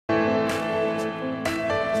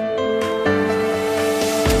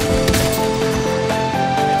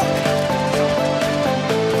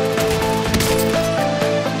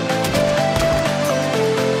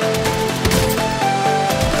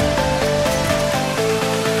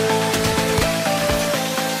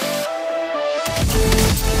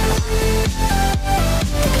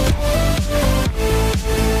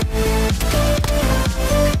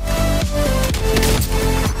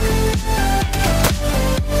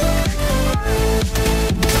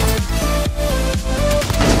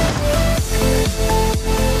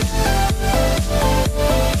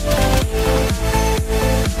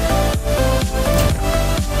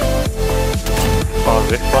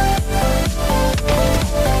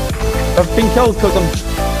I've been killed because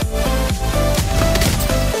I'm...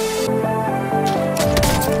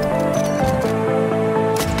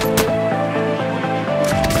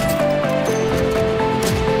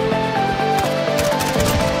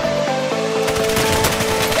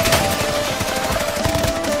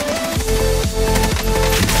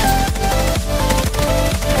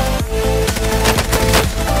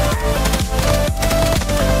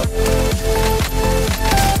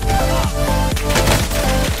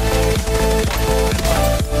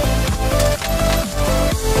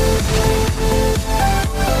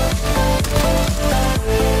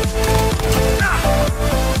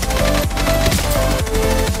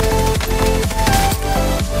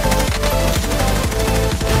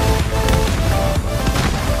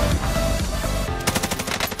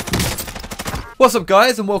 What's up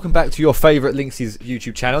guys, and welcome back to your favourite Linkzy's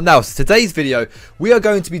YouTube channel. Now, so today's video, we are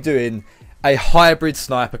going to be doing a hybrid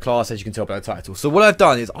sniper class, as you can tell by the title. So what I've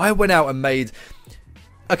done is I went out and made...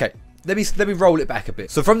 Okay, let me roll it back a bit.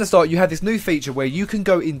 So from the start, you have this new feature where you can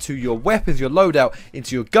go into your weapons, your loadout,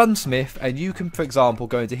 into your gunsmith, and you can, for example,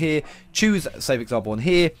 go into here, choose, say for example on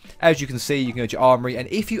here. As you can see, you can go to your armory, and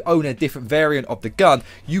if you own a different variant of the gun,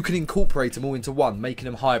 you can incorporate them all into one, making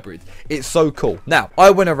them hybrid. It's so cool. Now, I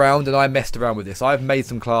went around and I messed around with this. I've made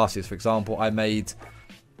some classes. For example, I made...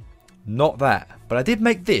 not that, but I did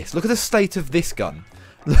make this. Look at the state of this gun.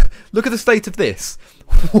 Look at the state of this.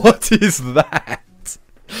 What is that?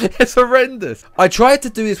 It's horrendous. I tried to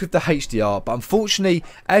do this with the HDR, but unfortunately,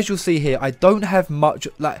 as you'll see here, I don't have much.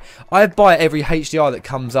 Like, I buy every HDR that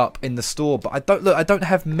comes up in the store, but I don't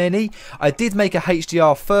have many. I did make a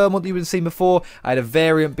HDR thermal that you would have seen before. I had a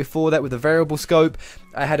variant before that with a variable scope.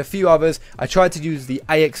 I had a few others. I tried to use the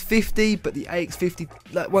AX50, but the AX50,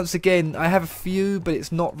 like, once again, I have a few, but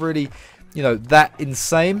it's not really, you know, that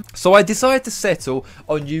insane. So I decided to settle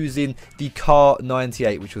on using the Car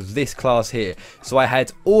 98, which was this class here. So I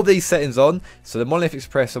had all these settings on. So the monolithic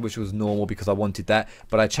suppressor, which was normal because I wanted that,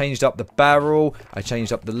 but I changed up the barrel, I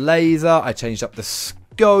changed up the laser, I changed up the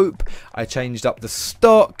scope, I changed up the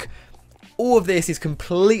stock. All of this is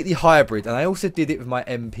completely hybrid, and I also did it with my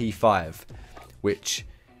MP5, which...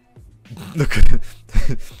 Look at it.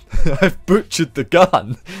 I've butchered the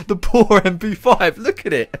gun. The poor MP5. Look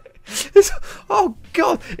at it. It's, oh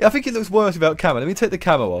god. I think it looks worse without camo. Let me take the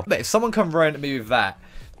camo off. If someone come running at me with that,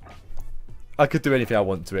 I could do anything I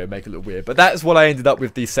want to it and make it look weird. But that's what I ended up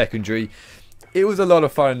with the secondary. It was a lot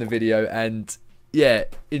of fun in the video, and yeah,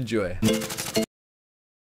 enjoy.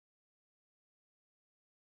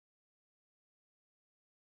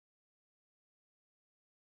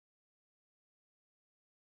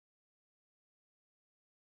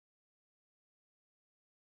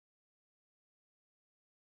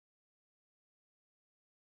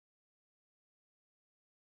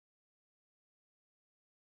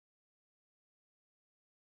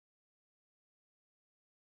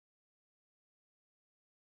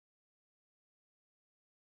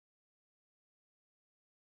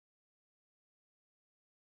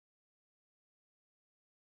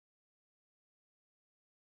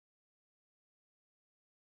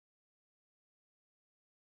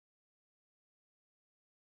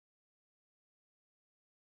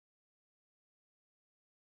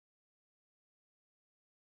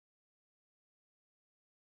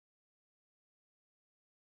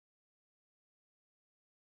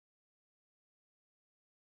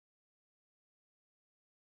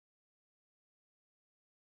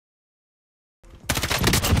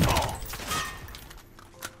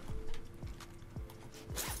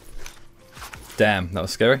 Damn, that was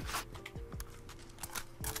scary.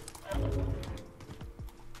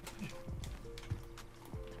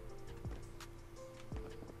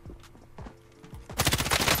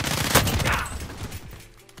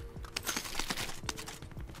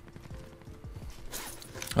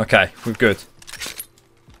 Okay, we're good.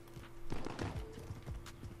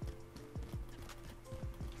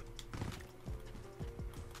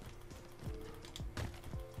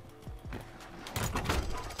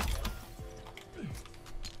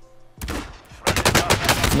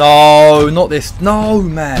 No, not this. No,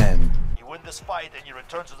 man. You win this fight and you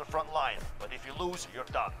return to the front line. But if you lose, you're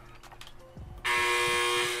done.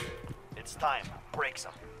 It's time. Break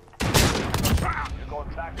some. You're going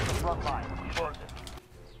back to the front line. Burn it.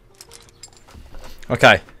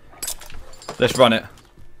 Okay. Let's run it.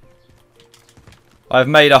 I've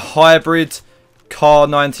made a hybrid Car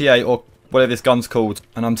 98 or whatever this gun's called,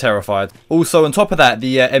 and I'm terrified. Also, on top of that,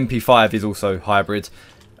 the MP5 is also hybrid.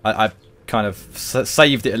 I kind of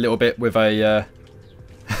saved it a little bit with a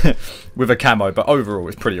with a camo, but overall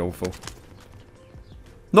it's pretty awful.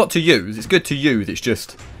 Not to use, it's good to use, it's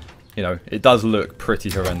just, you know, it does look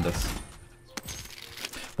pretty horrendous.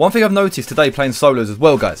 One thing I've noticed today playing solos as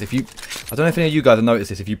well, guys, I don't know if any of you guys have noticed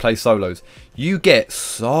this, if you play solos, you get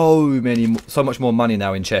so much more money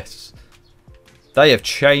now in chests. They have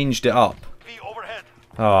changed it up.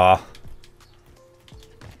 Ah.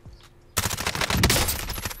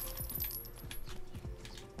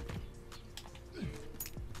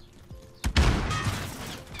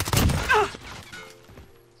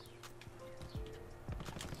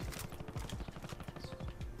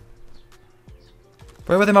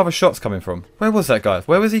 Where were them other shots coming from? Where was that guy?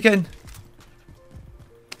 Where was he getting?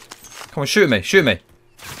 Come on, shoot me, shoot me.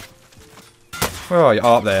 Where are you?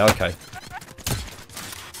 Oh, up there, okay.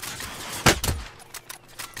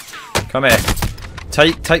 Come here.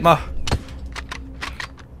 Take my...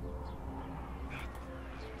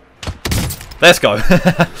 Let's go.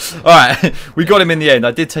 Alright, we got him in the end.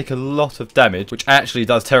 I did take a lot of damage, which actually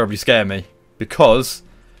does terribly scare me. Because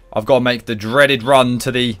I've got to make the dreaded run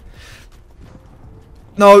to the...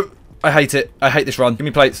 No! I hate it. I hate this run. Give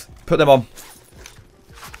me plates. Put them on.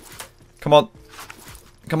 Come on.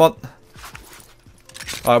 Come on.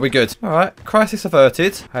 Alright, we're good. Alright, crisis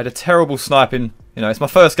averted. I had a terrible sniping... You know, it's my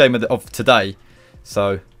first game of today.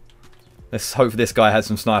 So, let's hope this guy has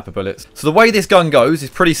some sniper bullets. So the way this gun goes is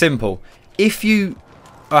pretty simple. If you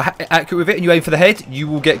are accurate with it and you aim for the head, you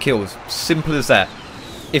will get kills. Simple as that.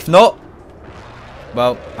 If not...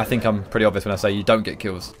 Well, I think I'm pretty obvious when I say you don't get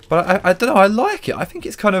kills. But I don't know, I like it. I think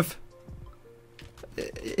it's kind of...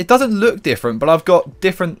 It doesn't look different, but I've got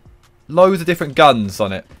loads of different guns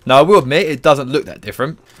on it. Now, I will admit, it doesn't look that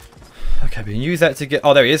different. Okay, we can use that to get...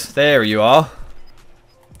 Oh, there he is. There you are.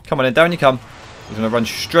 Come on then, down you come. We're going to run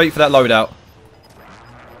straight for that loadout.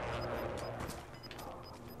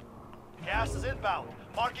 Gas is inbound.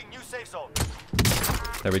 Marking new safe zone.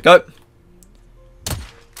 There we go.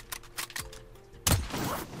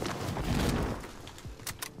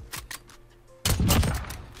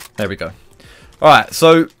 There we go. Alright,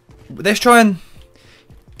 so let's try and...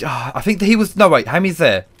 I think that he was... No, wait. How many's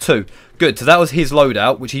there? 2. Good. So that was his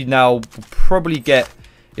loadout, which he now will probably get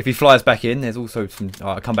if he flies back in. There's also some...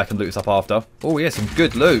 I'll come back and loot this up after. Oh, yeah, some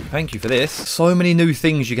good loot. Thank you for this. So many new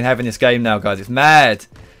things you can have in this game now, guys. It's mad.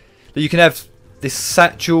 But you can have this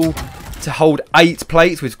satchel to hold 8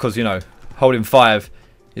 plates, which, because, you know, holding 5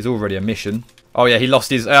 is already a mission. Oh, yeah, he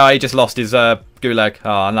lost his... he just lost his gulag.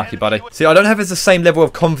 Oh, unlucky, buddy. See, I don't have the same level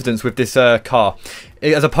of confidence with this car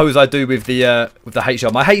as opposed I do with the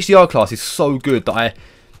HDR. My HDR class is so good that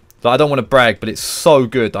I don't want to brag, but it's so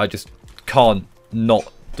good that I just can't not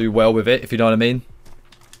do well with it, if you know what I mean.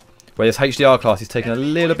 Whereas HDR class is taking a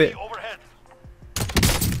little bit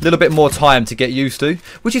more time to get used to,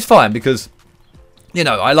 which is fine because, you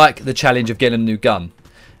know, I like the challenge of getting a new gun,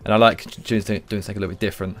 and I like doing something a little bit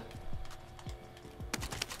different.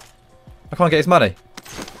 I can't get his money.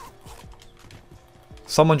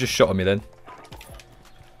 Someone just shot at me then.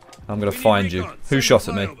 I'm going to find you. Who shot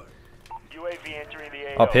at me?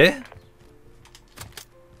 Up here?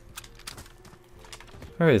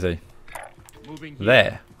 Where is he?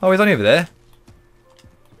 There. Oh, he's only over there.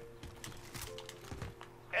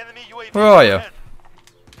 Where are you?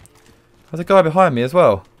 There's a guy behind me as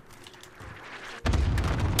well.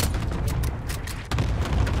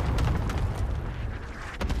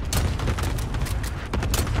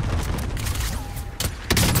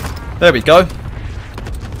 There we go. I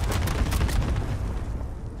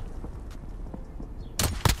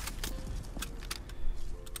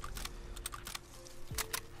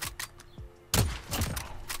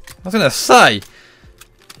was going to say.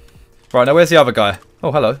 Right, now where's the other guy?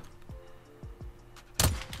 Oh, hello.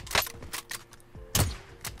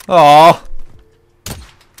 Aww.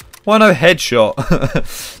 Why no headshot?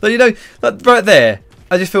 So, you know, that right there,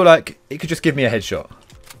 I just feel like it could just give me a headshot.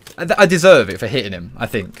 I deserve it for hitting him, I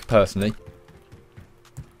think, personally.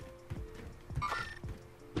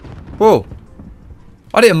 Whoa.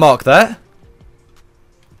 I didn't mark that.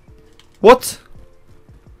 What?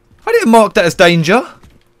 I didn't mark that as danger.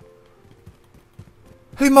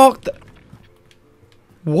 Who marked that?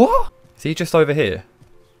 What? Is he just over here?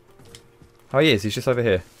 Oh, he is. He's just over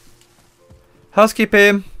here.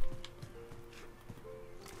 Housekeeping.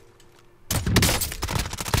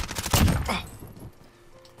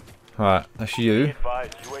 Alright, that's you.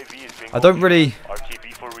 I don't really...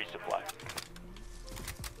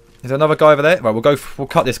 Is there another guy over there? Right, we'll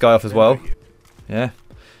cut this guy off as well. Yeah.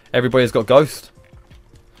 Everybody's got ghost.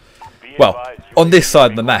 Well, on this side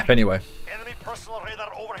of the map anyway.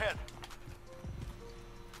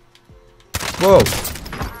 Whoa.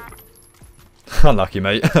 Unlucky,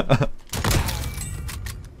 mate.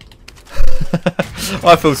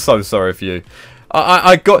 I feel so sorry for you.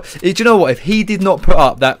 I got... Do you know what? If he did not put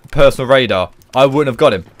up that personal radar, I wouldn't have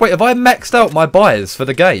got him. Wait, have I maxed out my buys for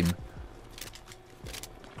the game?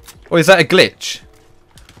 Or is that a glitch?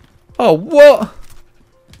 Oh, what?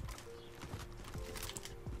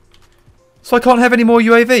 So I can't have any more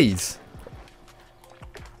UAVs?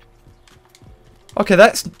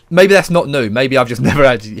 Okay, maybe that's not new. Maybe I've just never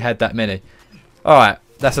actually had that many. Alright,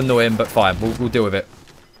 that's annoying, but fine. We'll deal with it.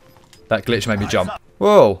 That glitch made me jump.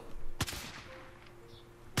 Whoa.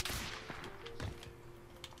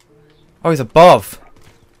 Oh, he's above.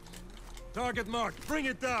 Target marked. Bring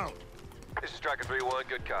it down. This is Striker 3-1.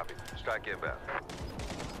 Good copy. Strike inbound.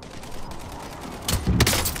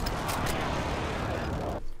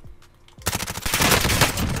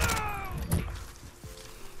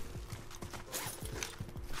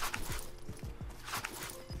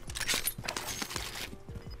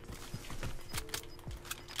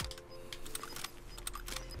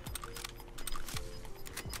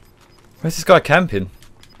 Where's this guy camping?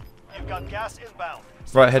 You've got gas inbound.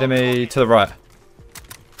 Right ahead of me, to the right.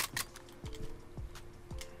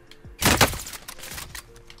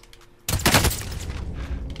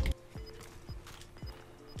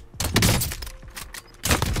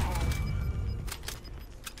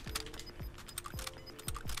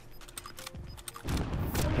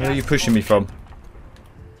 Where are you pushing me from?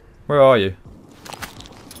 Where are you?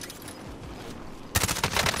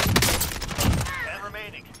 10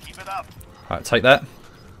 remaining. Keep it up. Alright, take that.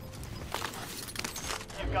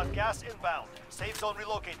 You've got gas inbound. Safe zone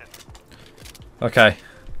relocated. Okay.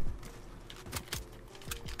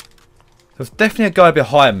 There's definitely a guy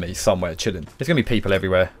behind me somewhere chilling. There's going to be people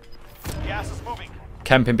everywhere. Gas is moving.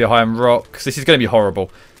 Camping behind rocks. This is going to be horrible.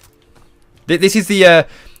 This is the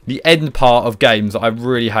end part of games that I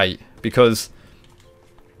really hate. Because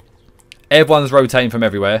everyone's rotating from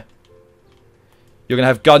everywhere. You're going to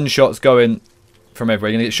have gunshots going from everywhere.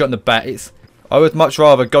 You're going to get shot in the back. I would much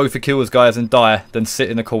rather go for kills, guys, and die than sit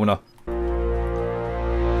in a corner.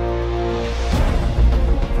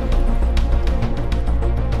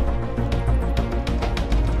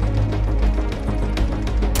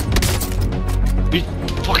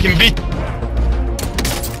 Fucking beat.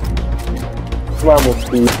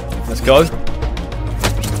 Let's go.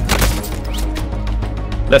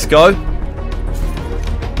 Let's go.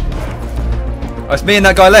 Oh, it's me and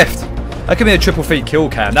that guy left. That could be a triple feet kill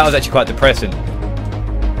cam. That was actually quite depressing. You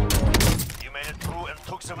made it through and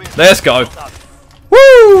took some risk. Let's go. Well done.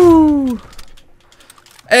 Woo!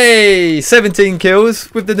 Hey, 17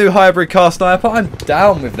 kills with the new hybrid car sniper. I'm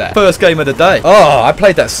down with that. First game of the day. Oh, I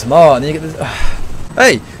played that smart. And you get this.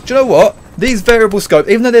 Hey, do you know what? These variable scopes,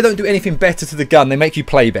 even though they don't do anything better to the gun, they make you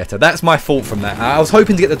play better. That's my fault from that. I was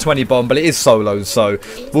hoping to get the 20 bomb, but it is solos, so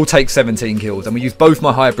we'll take 17 kills. And we use both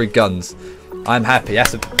my hybrid guns. I'm happy.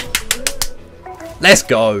 Let's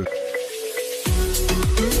go.